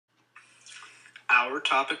Our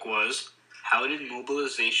topic was, how did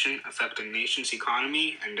mobilization affect a nation's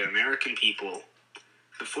economy and the American people?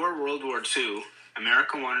 Before World War II,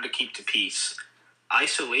 America wanted to keep the peace.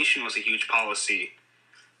 Isolation was a huge policy.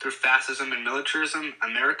 Through fascism and militarism,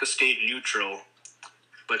 America stayed neutral.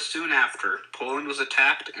 But soon after, Poland was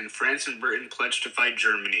attacked and France and Britain pledged to fight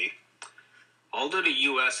Germany. Although the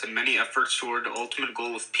US had many efforts toward the ultimate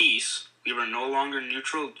goal of peace, we were no longer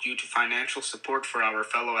neutral due to financial support for our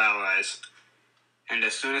fellow allies. And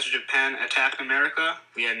as soon as Japan attacked America,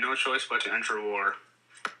 we had no choice but to enter war.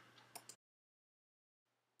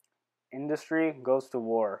 Industry goes to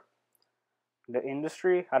war. The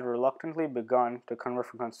industry had reluctantly begun to convert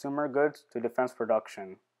from consumer goods to defense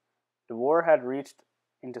production. The war had reached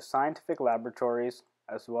into scientific laboratories,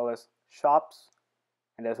 as well as shops,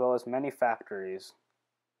 and as well as many factories.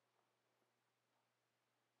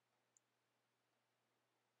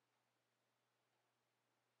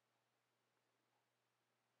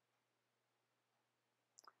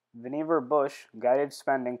 Vannevar Bush guided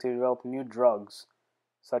spending to develop new drugs,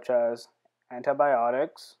 such as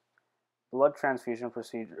antibiotics, blood transfusion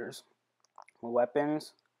procedures,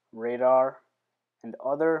 weapons, radar, and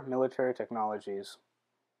other military technologies.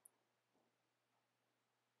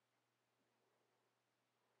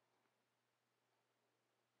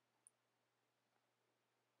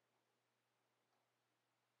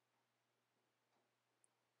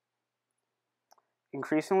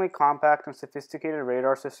 Increasingly compact and sophisticated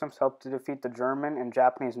radar systems helped to defeat the German and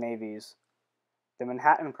Japanese navies. The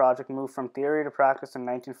Manhattan Project moved from theory to practice in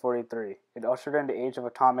 1943. It ushered in the age of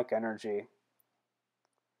atomic energy.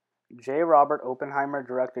 J. Robert Oppenheimer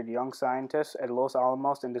directed young scientists at Los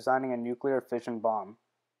Alamos in designing a nuclear fission bomb.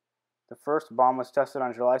 The first bomb was tested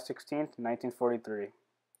on July 16, 1943.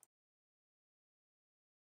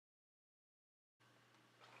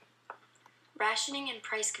 Rationing and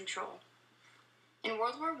price control. In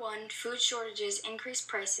World War I, food shortages increased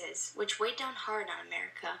prices, which weighed down hard on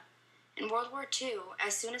America. In World War II,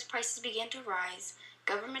 as soon as prices began to rise,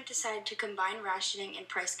 government decided to combine rationing and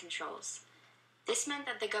price controls. This meant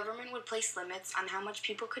that the government would place limits on how much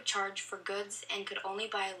people could charge for goods and could only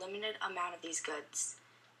buy a limited amount of these goods.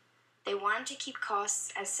 They wanted to keep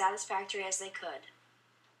costs as satisfactory as they could.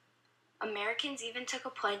 Americans even took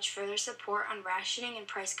a pledge for their support on rationing and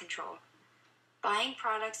price control. Buying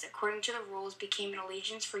products according to the rules became an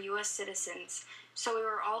allegiance for U.S. citizens, so we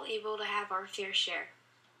were all able to have our fair share.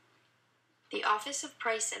 The Office of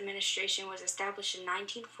Price Administration was established in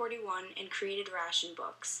 1941 and created ration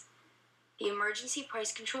books. The Emergency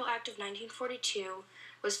Price Control Act of 1942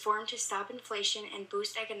 was formed to stop inflation and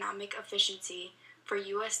boost economic efficiency for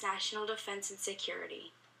U.S. national defense and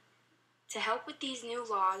security. To help with these new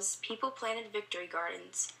laws, people planted victory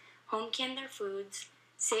gardens, home-canned their foods,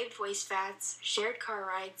 saved waste fats, shared car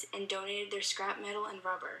rides, and donated their scrap metal and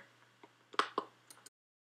rubber.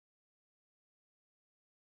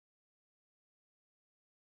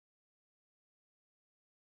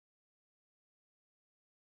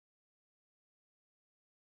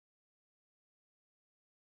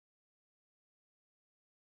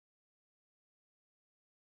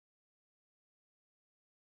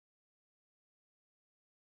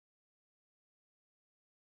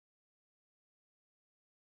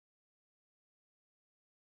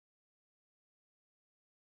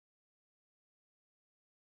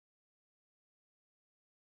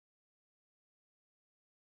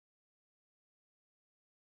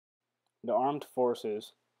 The armed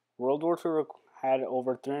forces. World War II had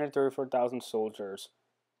over 334,000 soldiers.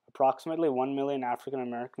 Approximately 1 million African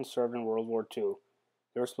Americans served in World War II.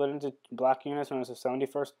 They were split into black units known as the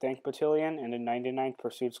 71st Tank Battalion and the 99th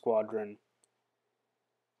Pursuit Squadron.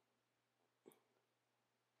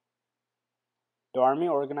 The Army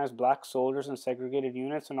organized black soldiers in segregated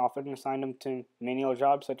units and often assigned them to menial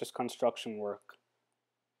jobs such as construction work.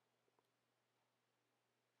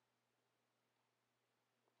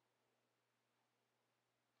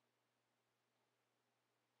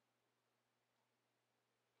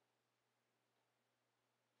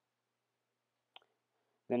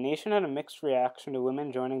 The nation had a mixed reaction to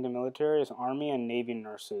women joining the military as Army and Navy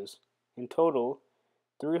nurses. In total,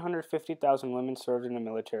 350,000 women served in the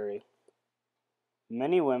military.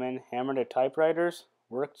 Many women hammered at typewriters,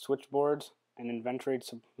 worked switchboards, and inventoried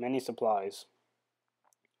many supplies.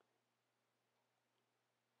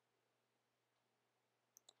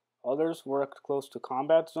 Others worked close to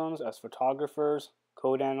combat zones as photographers,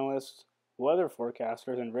 code analysts, weather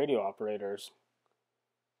forecasters, and radio operators.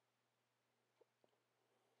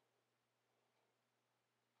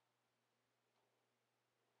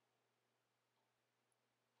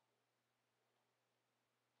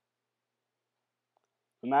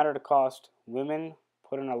 No matter the cost, women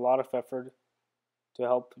put in a lot of effort to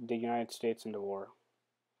help the United States in the war.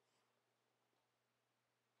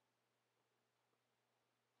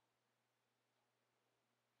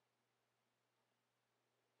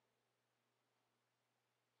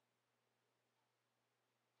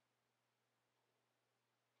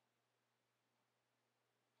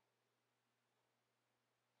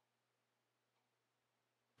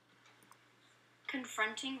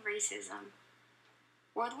 Confronting racism.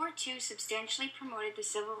 World War II substantially promoted the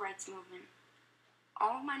civil rights movement.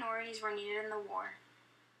 All minorities were needed in the war.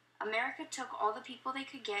 America took all the people they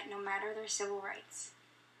could get, no matter their civil rights.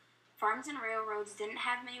 Farms and railroads didn't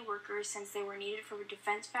have many workers since they were needed for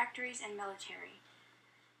defense factories and military.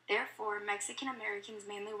 Therefore, Mexican Americans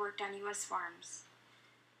mainly worked on U.S. farms.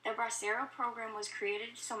 The Bracero program was created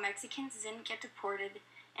so Mexicans didn't get deported,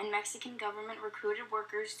 and Mexican government recruited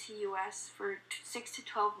workers to U.S. for 6 to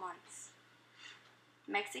 12 months.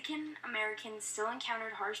 Mexican Americans still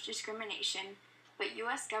encountered harsh discrimination, but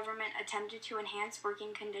U.S. government attempted to enhance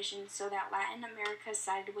working conditions so that Latin America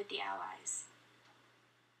sided with the Allies.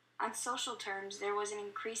 On social terms, there was an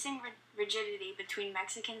increasing rigidity between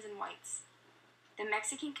Mexicans and whites. The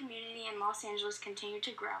Mexican community in Los Angeles continued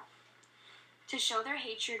to grow. To show their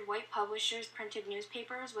hatred, white publishers printed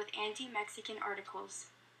newspapers with anti-Mexican articles.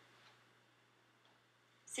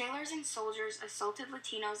 Sailors and soldiers assaulted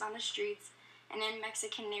Latinos on the streets and in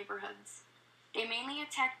Mexican neighborhoods. They mainly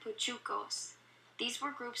attacked pachucos. These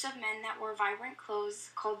were groups of men that wore vibrant clothes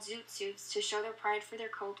called zoot suits to show their pride for their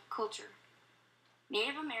culture.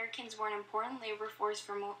 Native Americans were an important labor force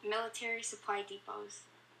for military supply depots.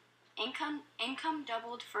 Income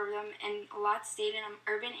doubled for them, and a lot stayed in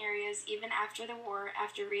urban areas even after the war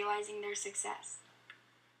after realizing their success.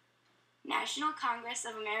 National Congress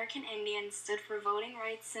of American Indians stood for voting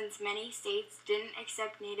rights since many states didn't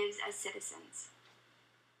accept natives as citizens.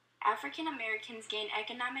 African Americans gained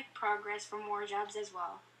economic progress from war jobs as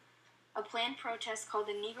well. A planned protest called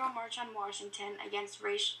the Negro March on Washington against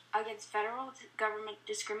federal government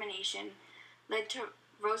discrimination led to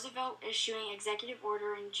Roosevelt issuing executive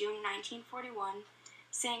order in June 1941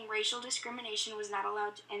 saying racial discrimination was not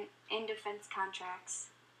allowed in defense contracts.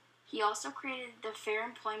 He also created the Fair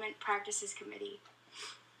Employment Practices Committee.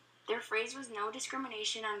 Their phrase was no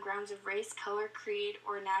discrimination on grounds of race, color, creed,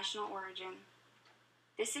 or national origin.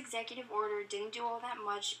 This executive order didn't do all that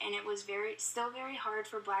much, and it was still very hard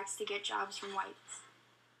for blacks to get jobs from whites.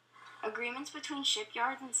 Agreements between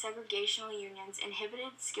shipyards and segregational unions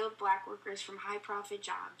inhibited skilled black workers from high-profit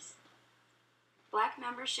jobs. Black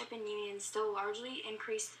membership in unions still largely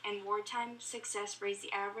increased, and wartime success raised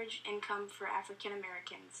the average income for African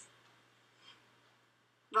Americans.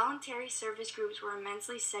 Voluntary service groups were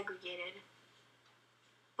immensely segregated.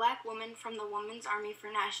 Black women from the Women's Army for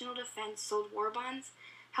National Defense sold war bonds,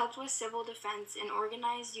 helped with civil defense, and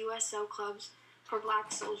organized USO clubs for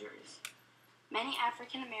black soldiers. Many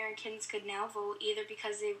African Americans could now vote either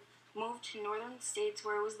because they moved to northern states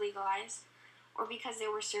where it was legalized, or because they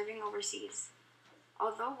were serving overseas.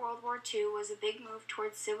 Although World War II was a big move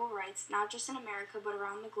towards civil rights, not just in America but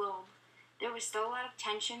around the globe, there was still a lot of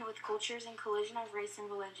tension with cultures and collision of race and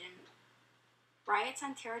religion. Riots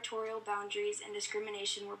on territorial boundaries and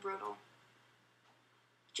discrimination were brutal.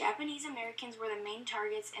 Japanese Americans were the main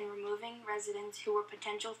targets in removing residents who were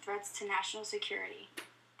potential threats to national security.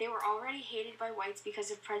 They were already hated by whites because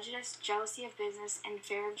of prejudice, jealousy of business, and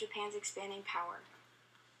fear of Japan's expanding power.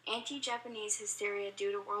 Anti-Japanese hysteria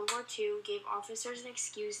due to World War II gave officers an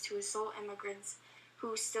excuse to assault immigrants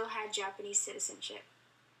who still had Japanese citizenship.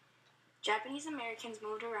 Japanese Americans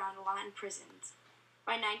moved around a lot in prisons.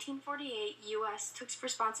 By 1948, U.S. took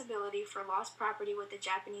responsibility for lost property with the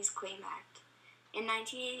Japanese Claim Act. In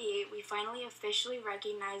 1988, we finally officially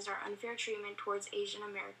recognized our unfair treatment towards Asian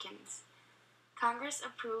Americans. Congress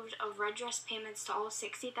approved of redress payments to all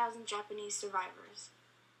 60,000 Japanese survivors.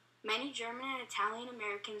 Many German and Italian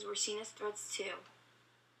Americans were seen as threats too.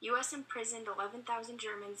 U.S. imprisoned 11,000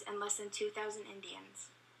 Germans and less than 2,000 Indians.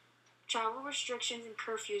 Travel restrictions and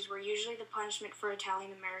curfews were usually the punishment for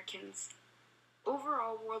Italian Americans.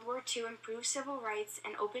 Overall, World War II improved civil rights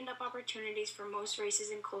and opened up opportunities for most races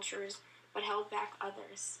and cultures, but held back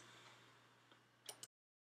others.